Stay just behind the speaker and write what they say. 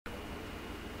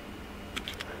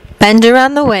Bend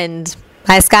Around the Wind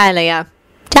by Skylia.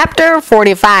 Chapter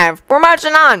 45. We're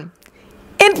marching on.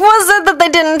 It wasn't that they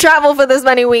didn't travel for this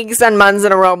many weeks and months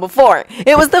in a row before.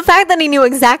 It was the fact that he knew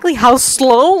exactly how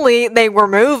slowly they were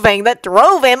moving that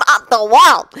drove him up the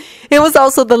wall. It was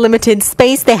also the limited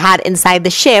space they had inside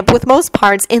the ship, with most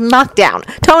parts in lockdown.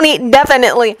 Tony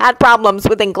definitely had problems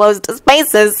with enclosed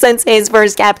spaces since his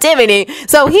first captivity,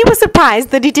 so he was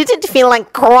surprised that he didn't feel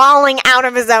like crawling out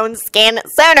of his own skin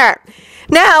sooner.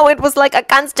 Now it was like a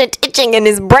constant itching in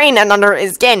his brain and under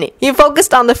his skin. He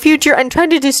focused on the future and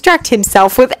tried to distract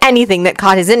himself with anything that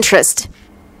caught his interest.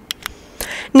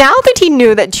 Now that he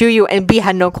knew that Juyu and B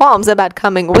had no qualms about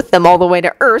coming with them all the way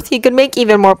to Earth, he could make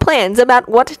even more plans about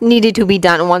what needed to be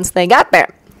done once they got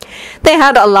there. They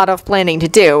had a lot of planning to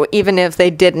do, even if they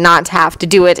did not have to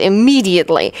do it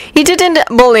immediately. He didn't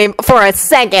believe for a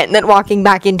second that walking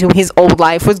back into his old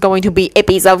life was going to be a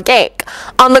piece of cake.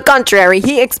 On the contrary,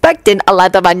 he expected a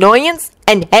lot of annoyance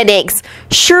and headaches.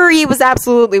 Sure, he was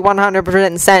absolutely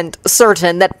 100%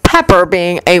 certain that Pepper,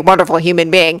 being a wonderful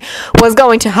human being, was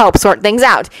going to help sort things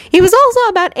out. He was also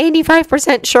about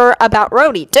 85% sure about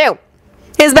Rhodey, too.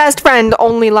 His best friend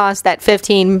only lost that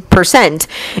 15%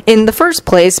 in the first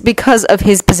place because of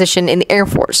his position in the Air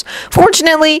Force.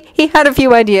 Fortunately, he had a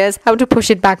few ideas how to push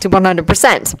it back to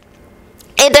 100%.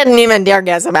 He didn't even dare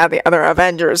guess about the other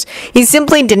Avengers. He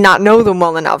simply did not know them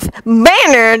well enough.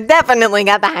 Banner definitely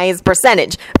got the highest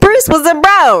percentage. Bruce was a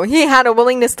bro. He had a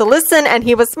willingness to listen, and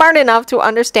he was smart enough to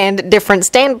understand different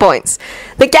standpoints.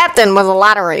 The captain was a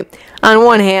lottery. On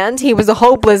one hand, he was a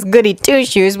hopeless goody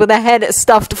two-shoes with a head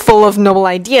stuffed full of noble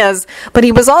ideas, but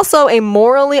he was also a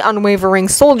morally unwavering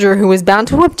soldier who was bound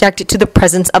to object to the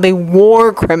presence of a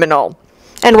war criminal.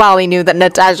 And while he knew that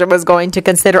Natasha was going to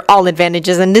consider all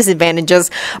advantages and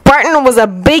disadvantages, Barton was a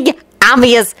big,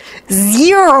 obvious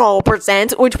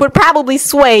 0%, which would probably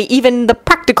sway even the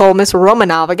practical Miss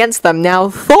Romanov against them.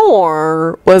 Now,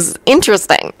 Thor was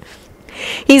interesting.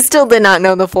 He still did not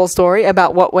know the full story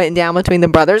about what went down between the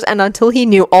brothers, and until he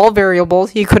knew all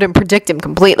variables, he couldn't predict him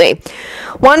completely.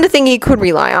 One thing he could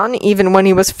rely on, even when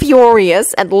he was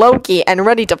furious at Loki and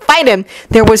ready to fight him,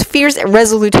 there was fierce and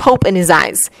resolute hope in his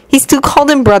eyes. He still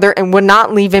called him brother and would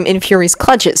not leave him in Fury's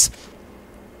clutches.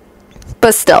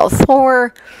 But still,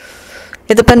 Thor...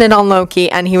 It depended on Loki,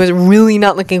 and he was really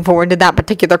not looking forward to that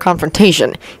particular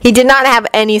confrontation. He did not have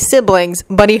any siblings,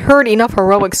 but he heard enough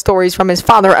heroic stories from his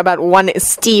father about one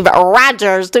Steve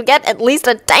Rogers to get at least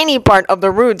a tiny part of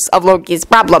the roots of Loki's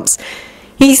problems.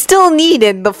 He still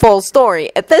needed the full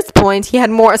story. At this point, he had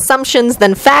more assumptions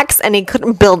than facts, and he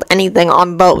couldn't build anything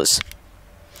on those.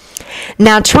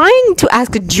 Now, trying to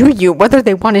ask Juyu whether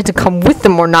they wanted to come with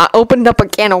them or not opened up a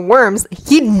can of worms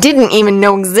he didn't even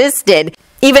know existed.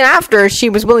 Even after she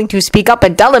was willing to speak up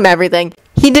and tell him everything,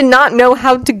 he did not know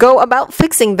how to go about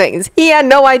fixing things. He had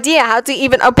no idea how to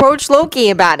even approach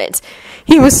Loki about it.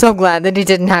 He was so glad that he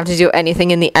didn't have to do anything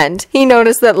in the end. He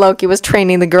noticed that Loki was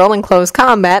training the girl in close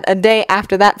combat a day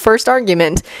after that first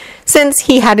argument. Since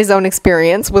he had his own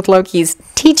experience with Loki's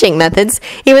teaching methods,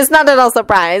 he was not at all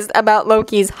surprised about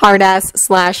Loki's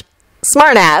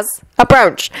hard-ass/smart-ass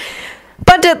approach.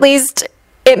 But at least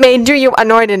it made Juyu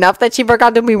annoyed enough that she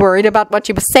forgot to be worried about what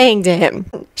she was saying to him.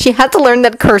 She had to learn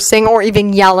that cursing or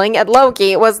even yelling at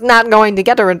Loki was not going to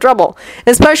get her in trouble,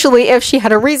 especially if she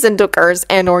had a reason to curse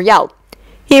and or yell.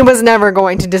 He was never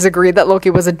going to disagree that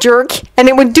Loki was a jerk, and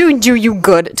it would do Juyu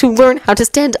good to learn how to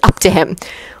stand up to him.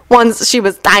 Once she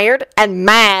was tired and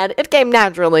mad, it came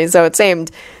naturally, so it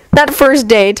seemed. That first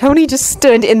day, Tony just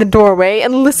stood in the doorway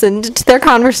and listened to their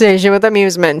conversation with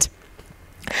amusement.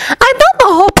 "I thought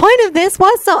the whole point of this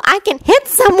was so I can hit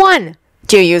someone,"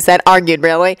 Juyu said, argued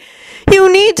really. "You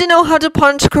need to know how to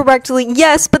punch correctly,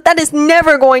 yes, but that is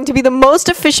never going to be the most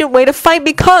efficient way to fight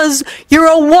because you're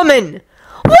a woman."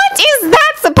 "What is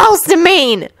that supposed to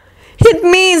mean?" "It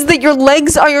means that your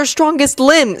legs are your strongest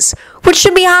limbs, which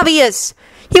should be obvious.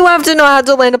 You have to know how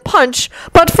to land a punch,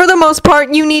 but for the most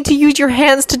part, you need to use your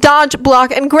hands to dodge,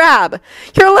 block, and grab.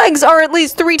 Your legs are at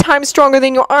least 3 times stronger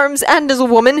than your arms, and as a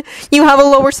woman, you have a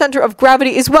lower center of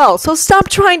gravity as well, so stop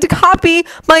trying to copy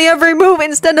my every move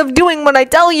instead of doing what I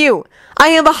tell you. I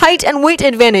have a height and weight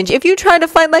advantage. If you try to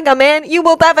fight like a man, you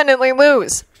will definitely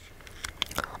lose.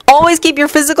 Always keep your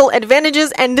physical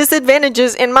advantages and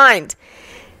disadvantages in mind."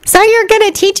 "So you're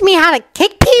gonna teach me how to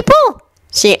kick people?"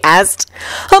 she asked.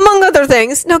 "Among other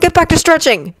things. Now get back to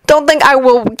stretching. Don't think I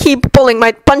will keep pulling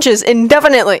my punches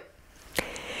indefinitely."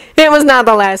 It was not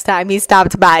the last time he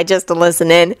stopped by just to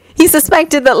listen in. He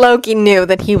suspected that Loki knew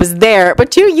that he was there,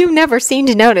 but Juyu never seemed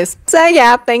to notice. So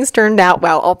yeah, things turned out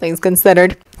well, all things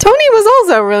considered. Tony was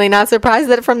also really not surprised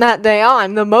that from that day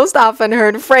on, the most often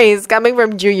heard phrase coming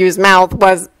from Juyu's mouth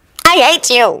was, "I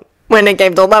hate you," when it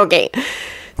came to Loki.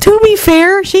 To be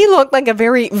fair, she looked like a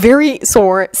very, very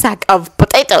sore sack of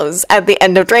potatoes at the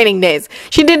end of training days.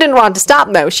 She didn't want to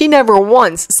stop though. She never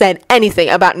once said anything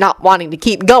about not wanting to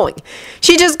keep going.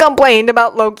 She just complained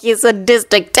about Loki's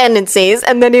sadistic tendencies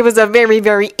and that he was a very,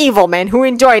 very evil man who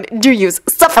enjoyed Juyu's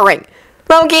suffering.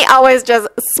 Loki always just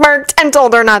smirked and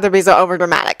told her not to be so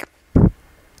overdramatic.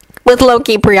 With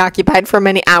Loki preoccupied for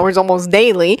many hours almost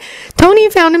daily, Tony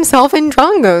found himself in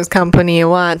Drongo's company a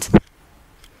lot.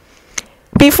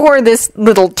 Before this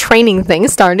little training thing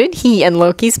started, he and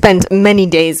Loki spent many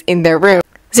days in their room.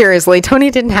 Seriously,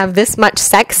 Tony didn't have this much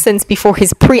sex since before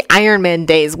his pre-Iron Man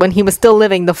days when he was still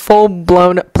living the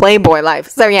full-blown playboy life.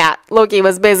 So yeah, Loki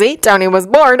was busy, Tony was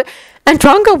bored, and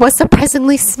Drongo was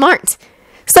surprisingly smart.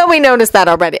 So we noticed that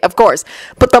already, of course.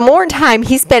 But the more time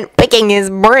he spent picking his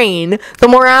brain, the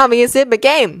more obvious it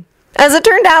became. As it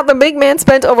turned out, the big man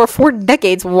spent over 4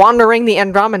 decades wandering the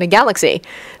Andromeda Galaxy.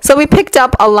 So we picked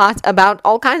up a lot about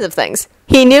all kinds of things.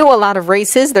 He knew a lot of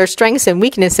races, their strengths and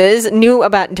weaknesses, knew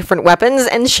about different weapons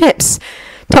and ships.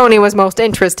 Tony was most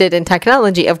interested in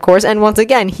technology, of course, and once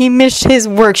again, he missed his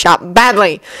workshop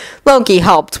badly. Loki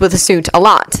helped with the suit a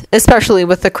lot, especially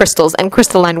with the crystals and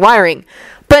crystalline wiring.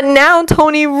 But now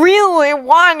Tony really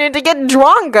wanted to get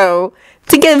Drongo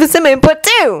to give some input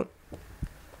too.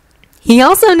 He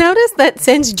also noticed that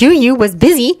since Juyu was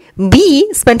busy,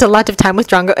 Bee spent a lot of time with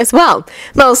Drongo as well.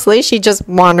 Mostly, she just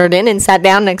wandered in and sat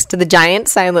down next to the giant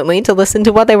silently to listen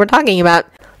to what they were talking about.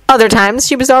 Other times,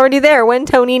 she was already there when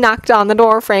Tony knocked on the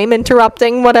door frame,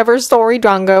 interrupting whatever story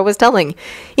Drongo was telling.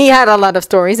 He had a lot of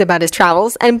stories about his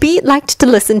travels, and Bee liked to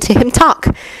listen to him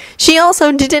talk. She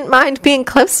also didn't mind being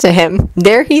close to him.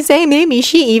 Dare he say maybe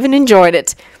she even enjoyed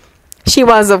it. She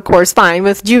was, of course, fine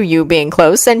with Juyu being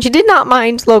close, and she did not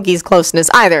mind Loki's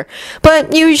closeness either,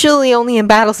 but usually only in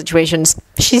battle situations.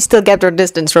 She still kept her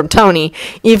distance from Tony,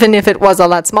 even if it was a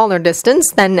lot smaller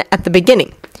distance than at the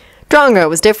beginning. Drongo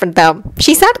was different, though.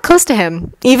 She sat close to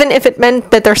him, even if it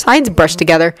meant that their sides brushed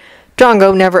together.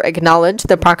 Drongo never acknowledged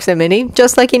the proximity,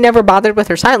 just like he never bothered with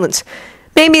her silence.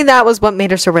 Maybe that was what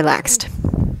made her so relaxed.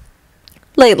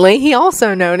 Lately, he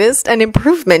also noticed an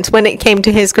improvement when it came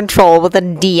to his control with the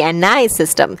DNI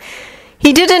system.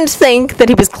 He didn't think that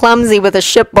he was clumsy with a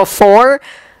ship before,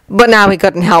 but now he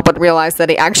couldn't help but realize that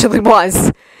he actually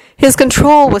was. His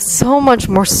control was so much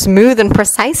more smooth and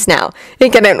precise now.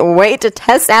 He couldn't wait to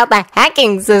test out the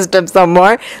hacking system some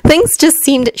more. Things just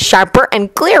seemed sharper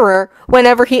and clearer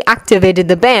whenever he activated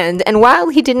the band, and while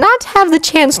he did not have the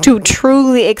chance to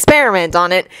truly experiment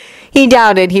on it, he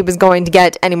doubted he was going to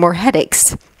get any more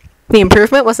headaches. The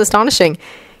improvement was astonishing.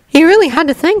 He really had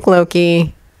to thank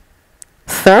Loki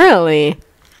thoroughly.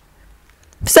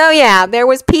 So yeah, there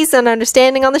was peace and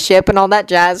understanding on the ship and all that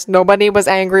jazz. Nobody was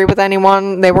angry with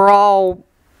anyone. They were all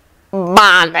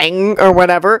bonding or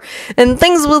whatever. And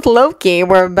things with Loki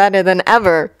were better than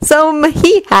ever. So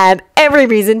he had every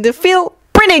reason to feel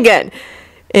pretty good.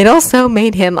 It also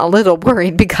made him a little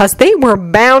worried because they were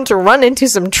bound to run into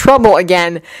some trouble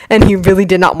again, and he really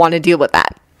did not want to deal with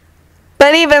that.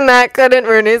 But even that couldn't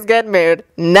ruin his good mood.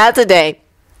 Not today.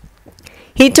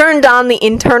 He turned on the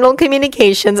internal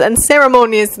communications and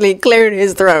ceremoniously cleared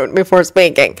his throat before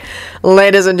speaking.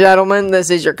 "Ladies and gentlemen, this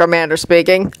is your commander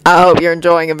speaking. I hope you're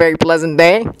enjoying a very pleasant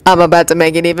day. I'm about to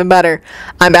make it even better.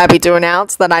 I'm happy to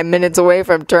announce that I'm minutes away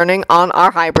from turning on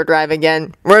our hyperdrive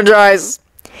again. Rejoice!"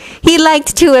 He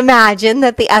liked to imagine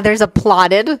that the others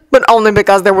applauded, but only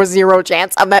because there was zero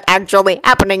chance of that actually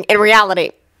happening in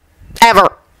reality.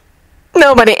 Ever.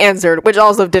 Nobody answered, which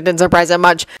also didn't surprise him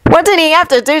much. What did he have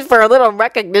to do for a little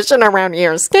recognition around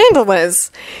here?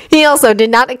 Scandalous. He also did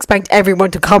not expect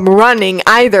everyone to come running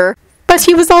either, but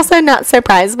he was also not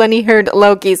surprised when he heard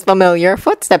Loki's familiar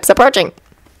footsteps approaching.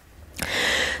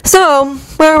 "So,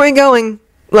 where are we going?"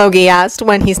 Loki asked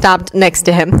when he stopped next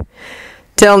to him.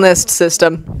 "Tilnist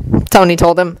system," Tony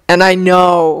told him. "And I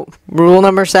know, rule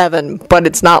number 7, but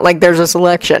it's not like there's a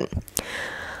selection."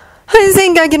 "I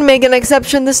think I can make an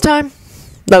exception this time,"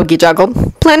 Loki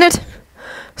chuckled. "Planet?"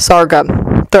 "Sarga,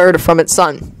 third from its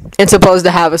sun. It's supposed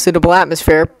to have a suitable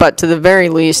atmosphere, but to the very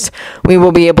least, we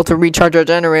will be able to recharge our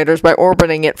generators by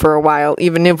orbiting it for a while,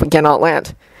 even if we cannot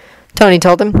land," Tony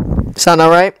told him. "Sound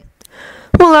alright?"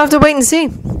 "We'll have to wait and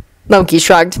see." Loki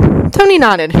shrugged. Tony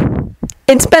nodded.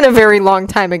 It's been a very long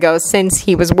time ago since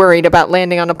he was worried about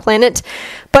landing on a planet,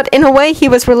 but in a way he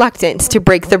was reluctant to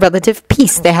break the relative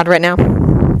peace they had right now.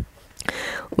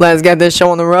 "Let's get this show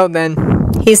on the road then,"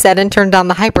 he said and turned on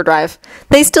the hyperdrive.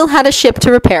 They still had a ship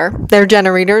to repair. Their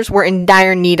generators were in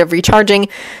dire need of recharging,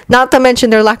 not to mention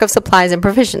their lack of supplies and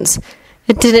provisions.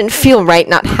 It didn't feel right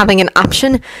not having an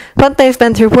option, but they've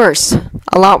been through worse.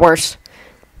 A lot worse.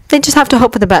 They just have to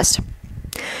hope for the best.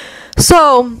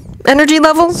 So, energy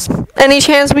levels? Any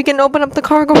chance we can open up the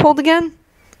cargo hold again?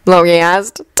 Loki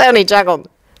asked. Tony chuckled.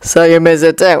 So you miss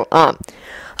it too, huh?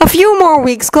 A few more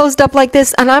weeks closed up like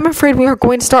this, and I'm afraid we are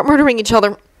going to start murdering each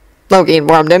other, Loki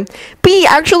informed him. B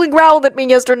actually growled at me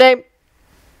yesterday.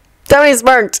 Tony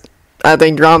smirked. I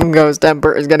think Drongo's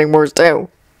temper is getting worse too.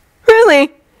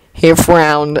 Really? He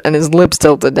frowned, and his lips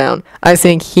tilted down. I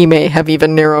think he may have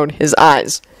even narrowed his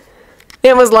eyes.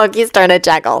 It was Loki's turn to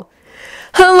chuckle.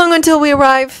 How long until we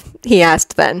arrive? He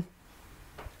asked then.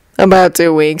 About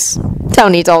 2 weeks,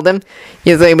 Tony told him.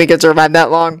 You think we could survive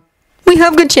that long? We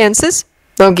have good chances,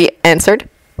 Loki answered.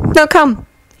 Now come,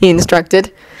 he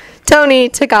instructed. Tony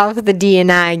took off the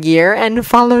D&I gear and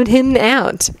followed him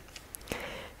out.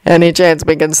 Any chance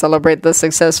we can celebrate the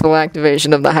successful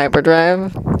activation of the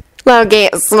hyperdrive? Loki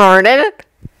snorted,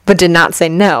 but did not say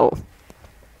no.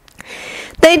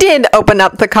 They did open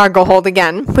up the cargo hold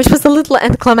again, which was a little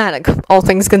anticlimactic, all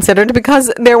things considered,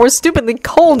 because there was stupidly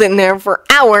cold in there for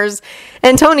hours,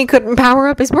 and Tony couldn't power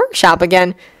up his workshop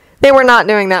again. They were not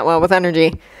doing that well with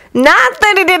energy. Not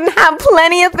that he didn't have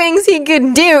plenty of things he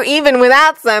could do even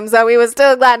without some, so he was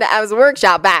still glad to have his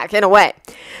workshop back, in a way.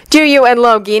 Juyu and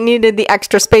Loki needed the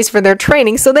extra space for their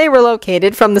training, so they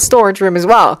relocated from the storage room as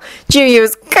well.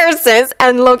 Juyu's curses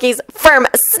and Loki's firm,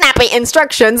 snappy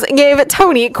instructions gave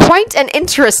Tony quite an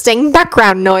interesting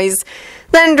background noise.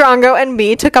 Then Drongo and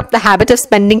Bee took up the habit of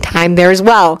spending time there as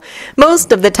well.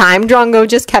 Most of the time, Drongo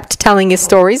just kept telling his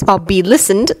stories while Bee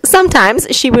listened. Sometimes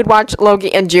she would watch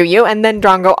Loki and Juyu, and then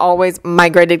Drongo always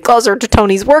migrated closer to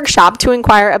Tony's workshop to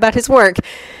inquire about his work.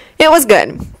 It was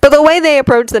good, but the way they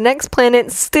approached the next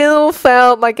planet still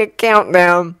felt like a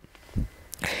countdown.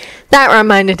 That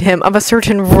reminded him of a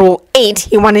certain Rule 8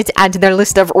 he wanted to add to their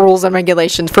list of rules and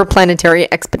regulations for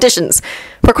planetary expeditions.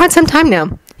 For quite some time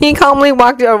now, he calmly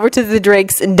walked over to the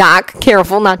Drake's dock,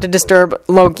 careful not to disturb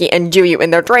Loki and Juyu in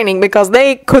their training because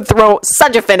they could throw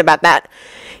such a fit about that.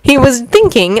 He was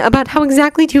thinking about how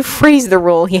exactly to phrase the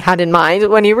rule he had in mind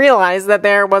when he realized that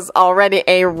there was already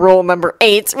a rule number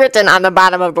 8 written on the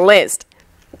bottom of the list.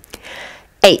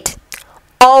 8.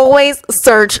 Always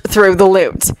search through the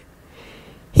loot.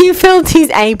 He felt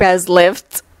his eyebrows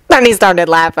lift. Then he started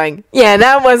laughing. Yeah,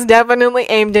 that was definitely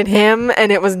aimed at him,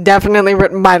 and it was definitely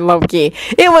written by Loki.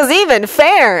 It was even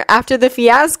fair after the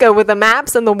fiasco with the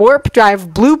maps and the warp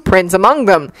drive blueprints among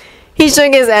them. He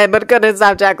shook his head but couldn't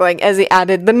stop chuckling as he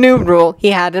added the new rule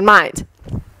he had in mind.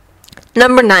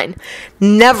 Number 9.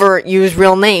 Never use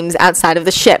real names outside of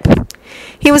the ship.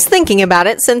 He was thinking about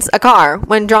it since Akar,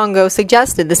 when Drongo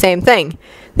suggested the same thing.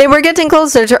 They were getting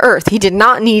closer to Earth. He did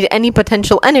not need any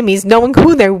potential enemies knowing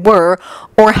who they were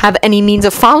or have any means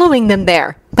of following them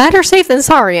there. Better safe than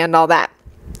sorry and all that.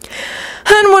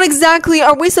 And what exactly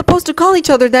are we supposed to call each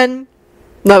other then?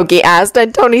 Loki asked,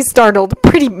 and Tony startled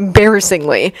pretty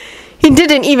embarrassingly. He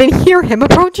didn't even hear him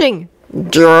approaching.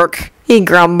 Jerk, he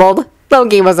grumbled.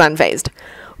 Loki was unfazed.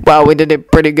 Well, we did a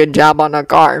pretty good job on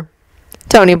Akar.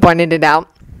 Tony pointed it out.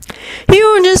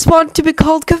 You just want to be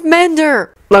called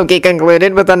Commander, Loki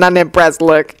concluded with an unimpressed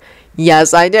look.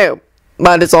 Yes, I do.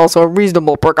 But it's also a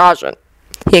reasonable precaution,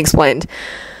 he explained.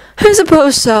 I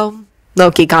suppose so,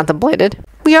 Loki contemplated.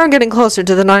 We are getting closer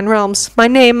to the 9 realms. My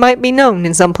name might be known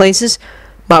in some places.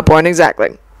 My point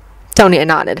exactly. Tony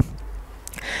nodded.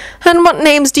 And what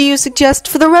names do you suggest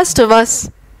for the rest of us?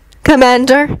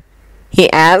 Commander? He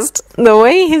asked. The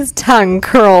way his tongue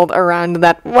curled around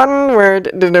that one word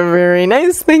did a very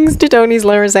nice things to Tony's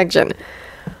lower section.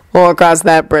 We'll cross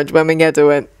that bridge when we get to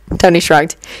it. Tony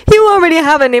shrugged. You already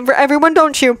have a name for everyone,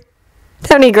 don't you?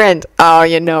 Tony grinned. Oh,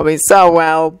 you know me so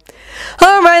well.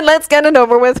 All right, let's get it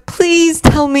over with. Please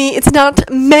tell me it's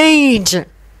not Mage.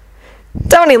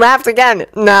 Tony laughed again.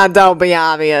 Nah, don't be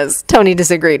obvious. Tony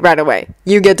disagreed right away.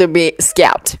 You get to be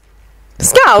Scout.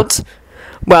 Scout?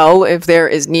 Well, if there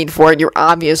is need for it, you're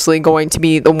obviously going to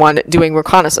be the one doing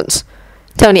reconnaissance.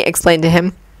 Tony explained to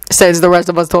him, since the rest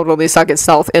of us totally suck at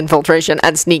stealth infiltration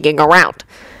and sneaking around.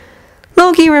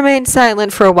 Loki remained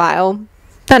silent for a while,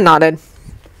 then nodded.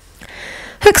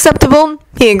 Acceptable,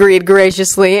 he agreed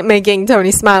graciously, making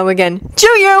Tony smile again.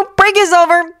 Juyu, break is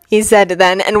over, he said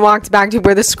then, and walked back to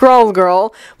where the Skrull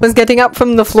girl was getting up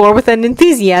from the floor with an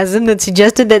enthusiasm that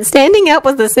suggested that standing up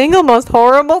was the single most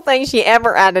horrible thing she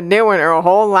ever had to do in her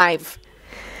whole life.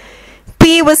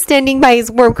 Bee was standing by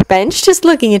his workbench, just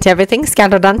looking at everything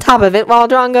scattered on top of it, while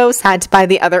Drongo sat by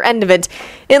the other end of it.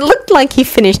 It looked like he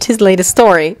finished his latest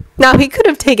story. Now, he could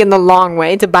have taken the long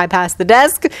way to bypass the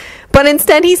desk, but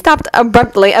instead he stopped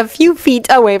abruptly a few feet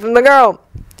away from the girl.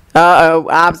 "Uh-oh,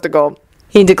 obstacle,"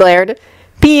 he declared.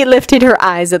 Bee lifted her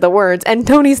eyes at the words, and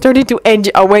Tony started to edge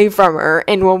away from her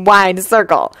in a wide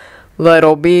circle.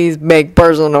 "Little bees make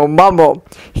personal bubble,"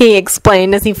 he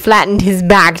explained as he flattened his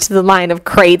back to the line of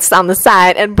crates on the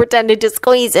side and pretended to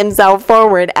squeeze himself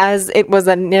forward as it was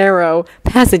a narrow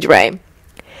passageway.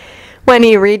 When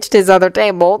he reached his other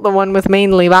table, the one with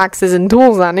mainly boxes and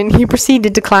tools on it, he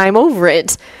proceeded to climb over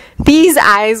it. Bee's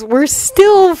eyes were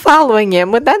still following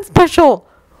him with that special,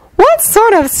 "What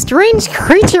sort of strange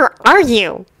creature are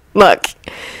you?" look.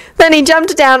 Then he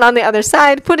jumped down on the other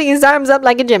side, putting his arms up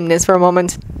like a gymnast for a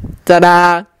moment.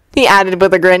 "Ta-da!" he added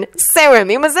with a grin. "So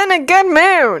he was in a good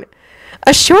mood."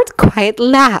 A short, quiet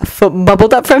laugh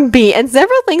bubbled up from Bee, and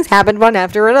several things happened one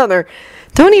after another.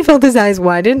 Tony felt his eyes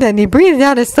widen, and he breathed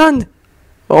out a stunned,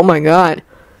 "Oh my God."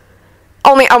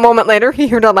 Only a moment later, he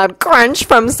heard a loud crunch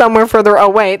from somewhere further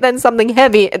away, then something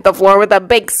heavy hit the floor with a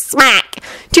big smack.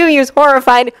 Juyu's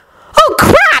horrified, "Oh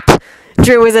crap!"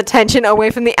 drew his attention away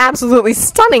from the absolutely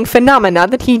stunning phenomena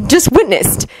that he just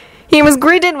witnessed. He was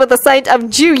greeted with the sight of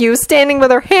Juyu standing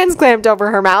with her hands clamped over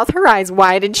her mouth, her eyes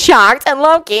wide and shocked, and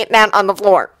Loki down on the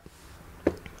floor.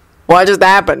 "What just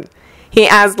happened?" he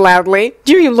asked loudly.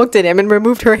 Juyu looked at him and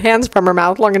removed her hands from her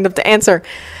mouth long enough to answer.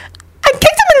 "I kicked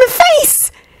him in the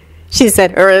face," she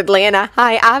said hurriedly in a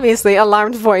high, obviously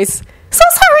alarmed voice. "So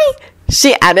sorry,"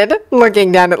 she added,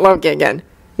 looking down at Loki again.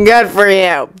 "Good for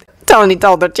you," Tony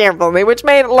told her cheerfully, which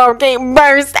made Loki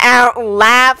burst out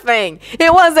laughing.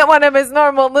 It wasn't one of his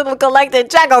normal little collected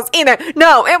chuckles either.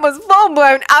 No, it was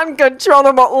full-blown,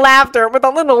 uncontrollable laughter with a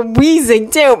little wheezing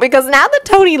too, because now that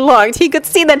Tony looked, he could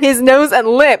see that his nose and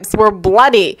lips were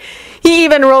bloody. He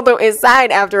even rolled to his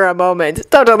side after a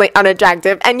moment, totally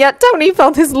unattractive, and yet Tony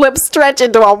felt his lips stretch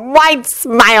into a wide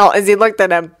smile as he looked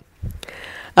at him.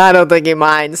 "I don't think he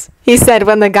minds," he said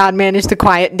when the god managed to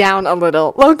quiet down a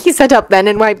little. Loki sat up then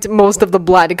and wiped most of the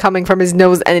blood coming from his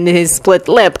nose and his split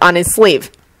lip on his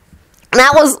sleeve.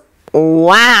 That was,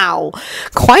 wow,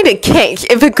 quite a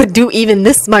kick if it could do even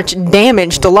this much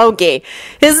damage to Loki.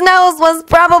 His nose was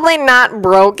probably not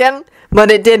broken,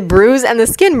 but it did bruise and the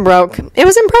skin broke. It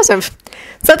was impressive.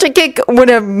 Such a kick would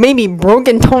have maybe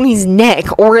broken Tony's neck,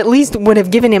 or at least would have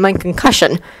given him a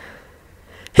concussion.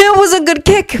 "It was a good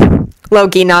kick,"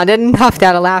 Loki nodded and puffed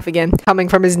out a laugh again, coming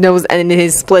from his nose and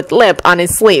his split lip on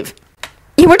his sleeve.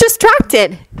 "You were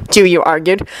distracted," Juyu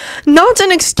argued. "Not an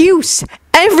excuse.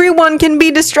 Everyone can be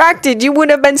distracted. You would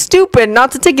have been stupid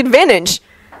not to take advantage,"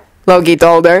 Loki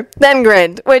told her, then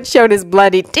grinned, which showed his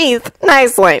bloody teeth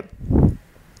nicely.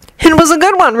 "It was a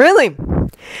good one, really."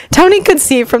 Tony could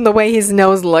see from the way his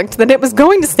nose looked that it was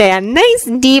going to stay a nice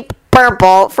deep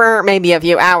purple for maybe a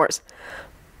few hours.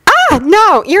 "Ah,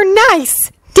 no, you're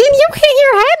nice. Did you hit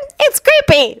your head? It's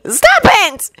creepy. Stop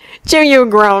it!" Juyu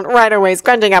groaned right away,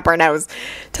 scrunching up her nose.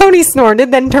 Tony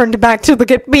snorted, then turned back to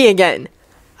look at Bee again.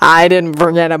 "I didn't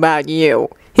forget about you,"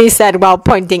 he said while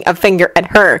pointing a finger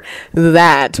at her.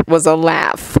 "That was a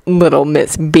laugh, little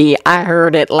Miss Bee. I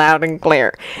heard it loud and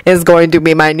clear. It's going to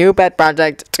be my new pet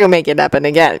project to make it happen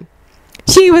again."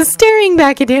 She was staring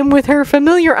back at him with her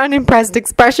familiar unimpressed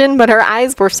expression, but her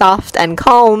eyes were soft and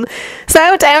calm,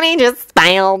 so Tony just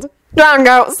smiled.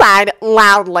 Drongo sighed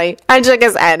loudly and shook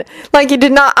his head, like he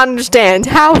did not understand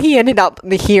how he ended up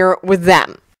here with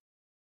them.